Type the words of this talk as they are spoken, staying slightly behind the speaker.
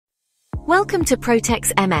Welcome to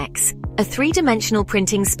Protex MX, a three-dimensional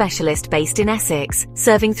printing specialist based in Essex,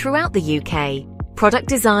 serving throughout the UK. Product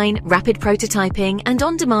design, rapid prototyping, and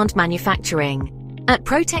on-demand manufacturing. At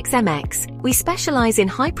Protex MX, we specialize in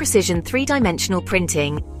high-precision three-dimensional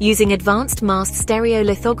printing using advanced masked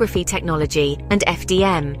stereolithography technology and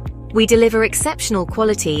FDM. We deliver exceptional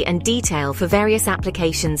quality and detail for various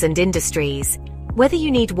applications and industries. Whether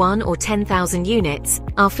you need 1 or 10,000 units,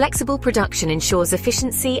 our flexible production ensures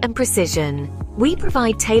efficiency and precision. We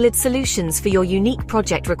provide tailored solutions for your unique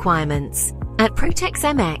project requirements. At Protex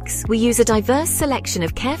MX, we use a diverse selection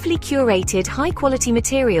of carefully curated, high-quality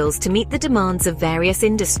materials to meet the demands of various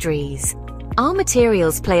industries. Our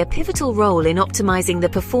materials play a pivotal role in optimizing the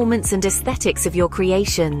performance and aesthetics of your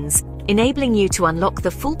creations, enabling you to unlock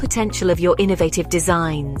the full potential of your innovative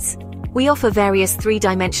designs. We offer various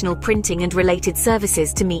three-dimensional printing and related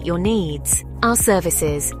services to meet your needs. Our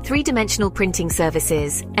services: three-dimensional printing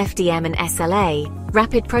services, FDM and SLA,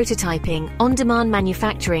 rapid prototyping, on-demand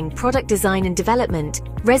manufacturing, product design and development,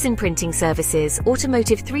 resin printing services,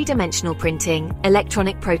 automotive three-dimensional printing,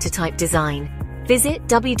 electronic prototype design. Visit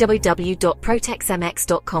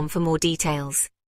www.protexmx.com for more details.